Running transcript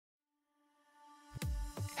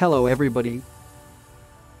Hello everybody.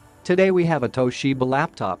 Today we have a Toshiba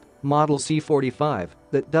laptop, model C45,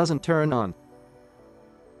 that doesn't turn on.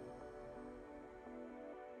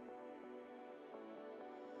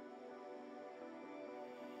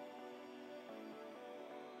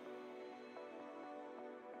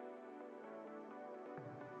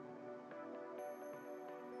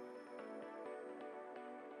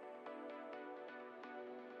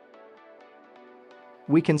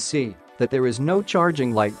 We can see that there is no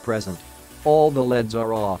charging light present. All the LEDs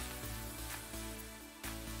are off.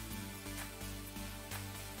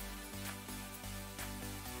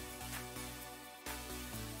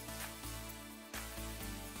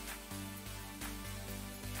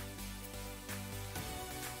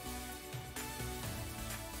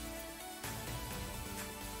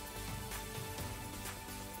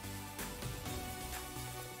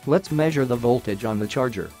 Let's measure the voltage on the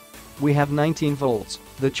charger. We have 19 volts,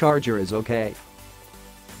 the charger is okay.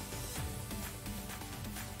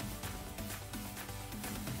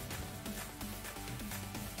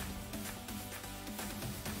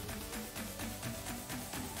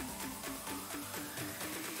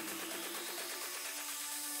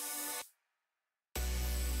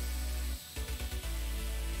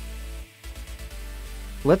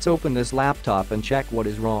 Let's open this laptop and check what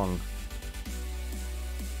is wrong.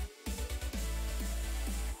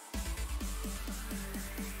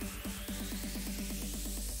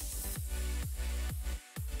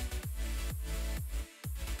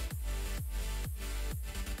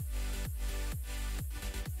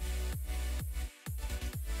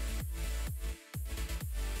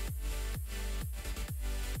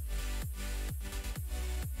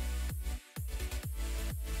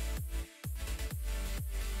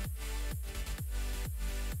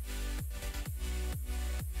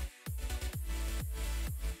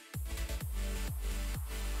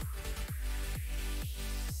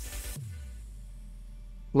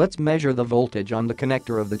 Let's measure the voltage on the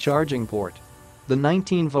connector of the charging port. The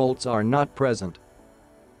 19 volts are not present.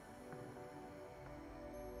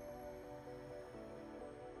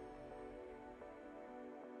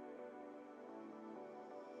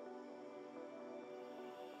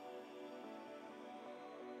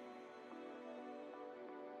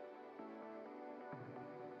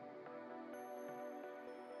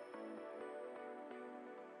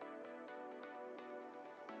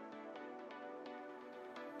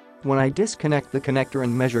 When I disconnect the connector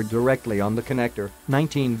and measure directly on the connector,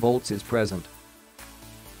 19 volts is present.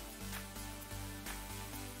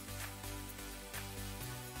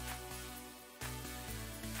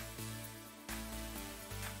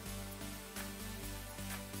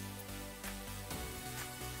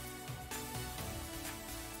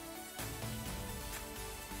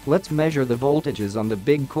 Let's measure the voltages on the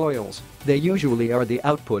big coils. They usually are the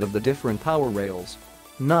output of the different power rails.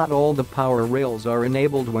 Not all the power rails are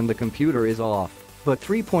enabled when the computer is off, but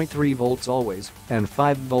 3.3 volts always and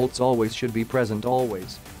 5 volts always should be present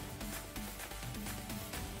always.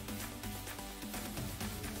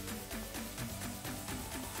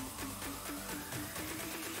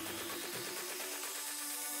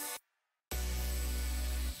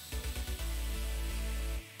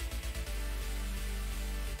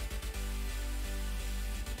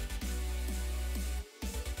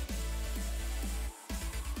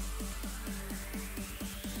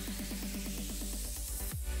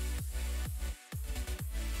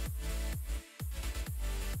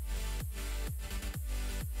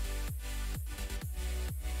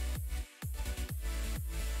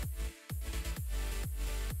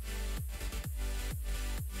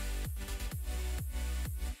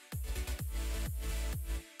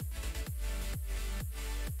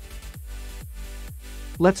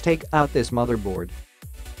 Let's take out this motherboard.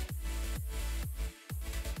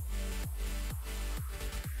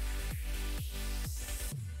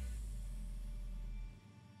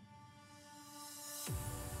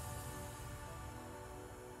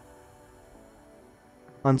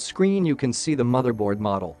 On screen you can see the motherboard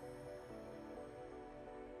model.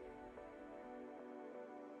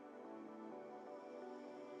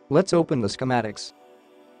 Let's open the schematics.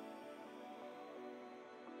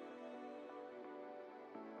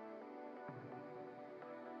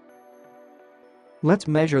 Let's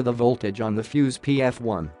measure the voltage on the fuse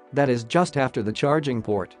PF1, that is just after the charging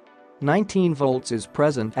port. 19 volts is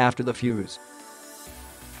present after the fuse.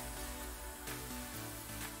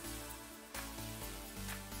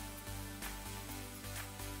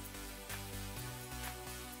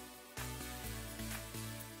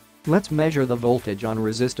 Let's measure the voltage on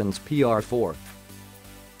resistance PR4.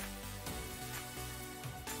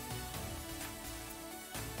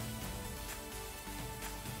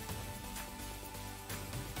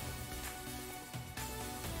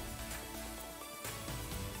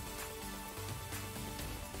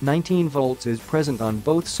 19 volts is present on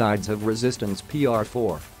both sides of resistance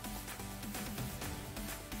PR4.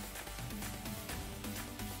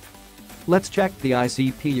 Let's check the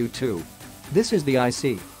IC PU2. This is the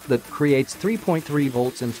IC that creates 3.3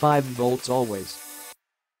 volts and 5 volts always.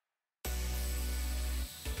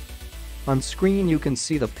 On screen you can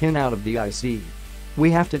see the pin out of the IC. We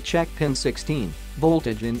have to check pin 16,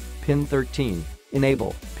 voltage in, pin 13,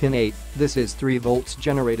 enable, pin 8, this is 3 volts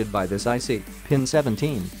generated by this IC, pin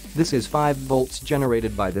 17, this is 5 volts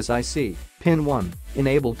generated by this IC, pin 1,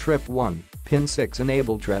 enable trip 1, pin 6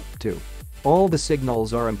 enable trip 2. All the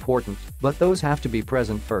signals are important, but those have to be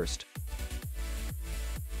present first.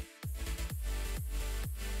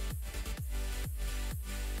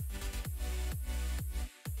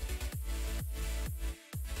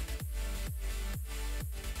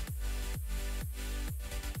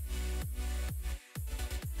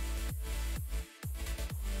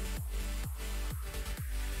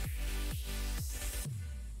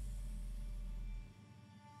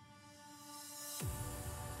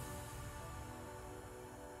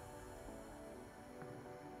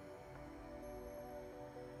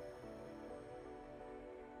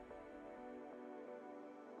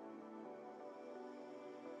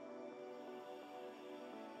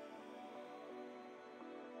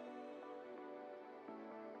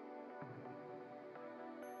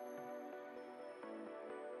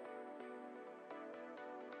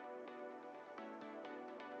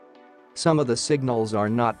 Some of the signals are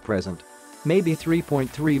not present. Maybe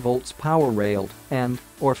 3.3 volts power railed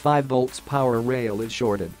or 5 volts power rail is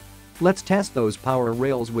shorted. Let's test those power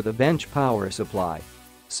rails with a bench power supply.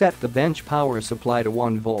 Set the bench power supply to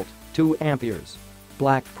 1 volt, 2 amperes.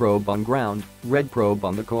 Black probe on ground, red probe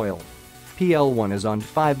on the coil. PL1 is on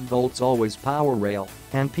 5 volts always power rail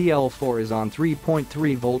and PL4 is on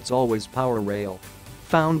 3.3 volts always power rail.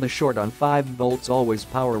 Found the short on 5 volts always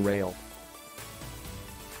power rail.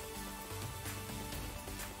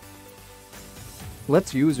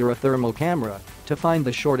 Let's use a thermal camera to find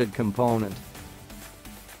the shorted component.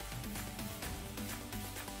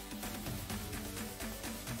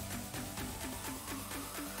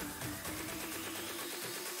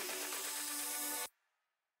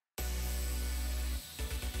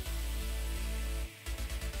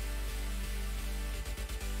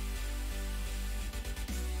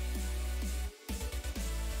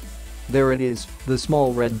 There it is, the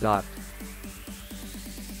small red dot.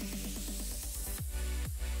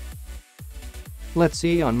 Let's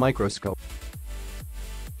see on microscope.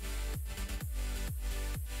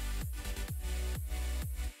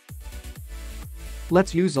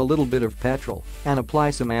 Let's use a little bit of petrol and apply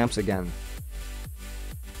some amps again.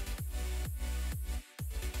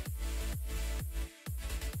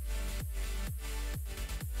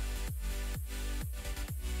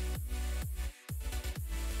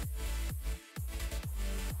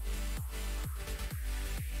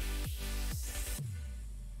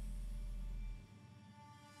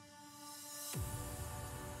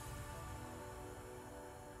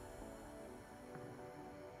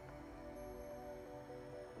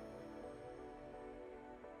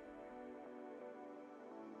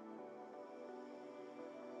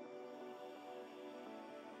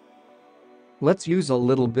 Let's use a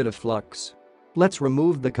little bit of flux. Let's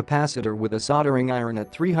remove the capacitor with a soldering iron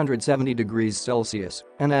at 370 degrees Celsius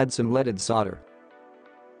and add some leaded solder.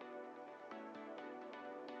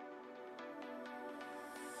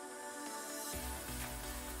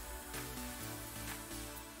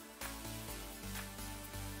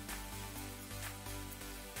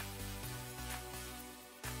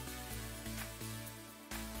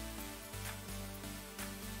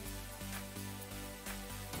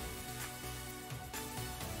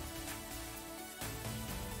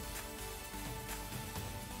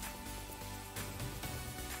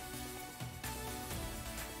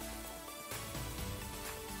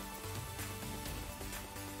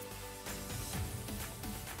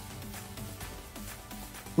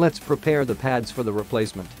 Let's prepare the pads for the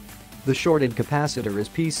replacement. The shorted capacitor is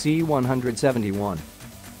PC171.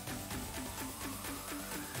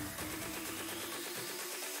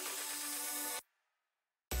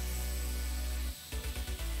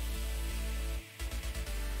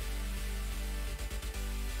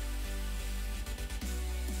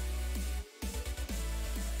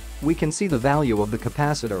 We can see the value of the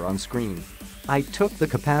capacitor on screen. I took the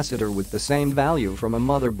capacitor with the same value from a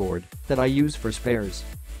motherboard that I use for spares.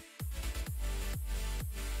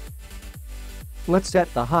 Let's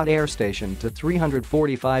set the hot air station to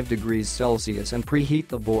 345 degrees Celsius and preheat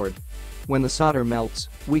the board. When the solder melts,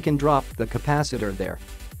 we can drop the capacitor there.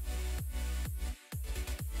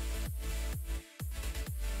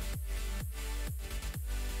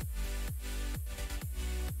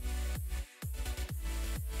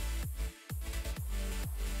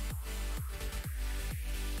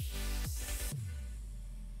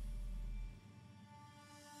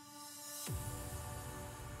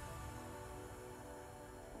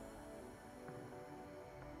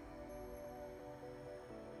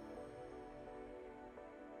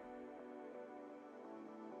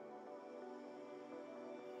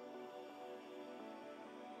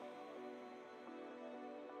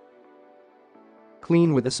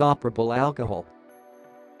 Clean with isopropyl alcohol.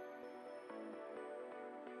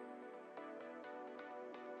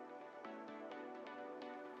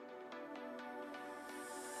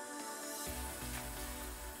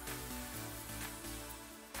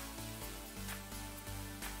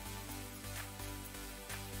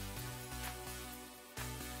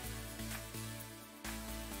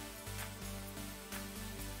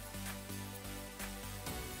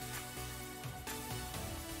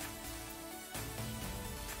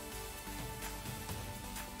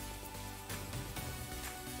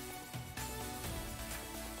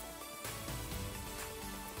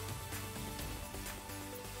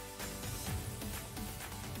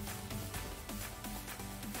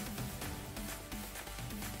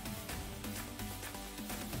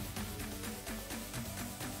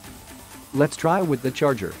 Let's try with the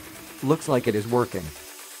charger. Looks like it is working.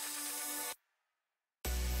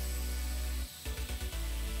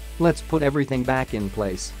 Let's put everything back in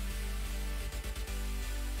place.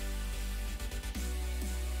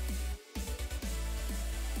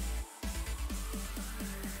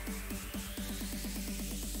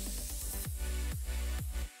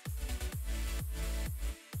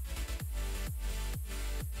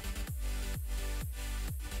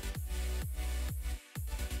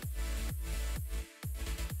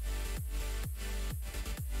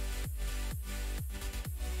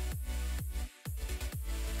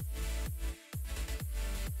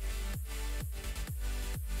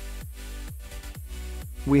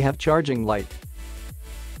 We have charging light.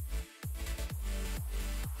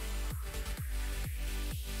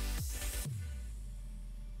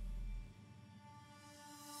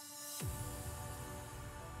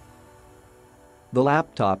 The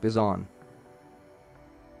laptop is on.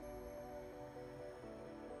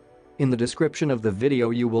 In the description of the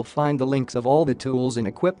video you will find the links of all the tools and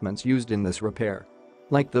equipments used in this repair.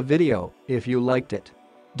 Like the video if you liked it.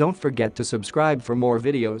 Don't forget to subscribe for more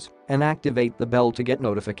videos and activate the bell to get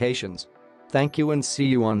notifications. Thank you and see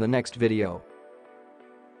you on the next video.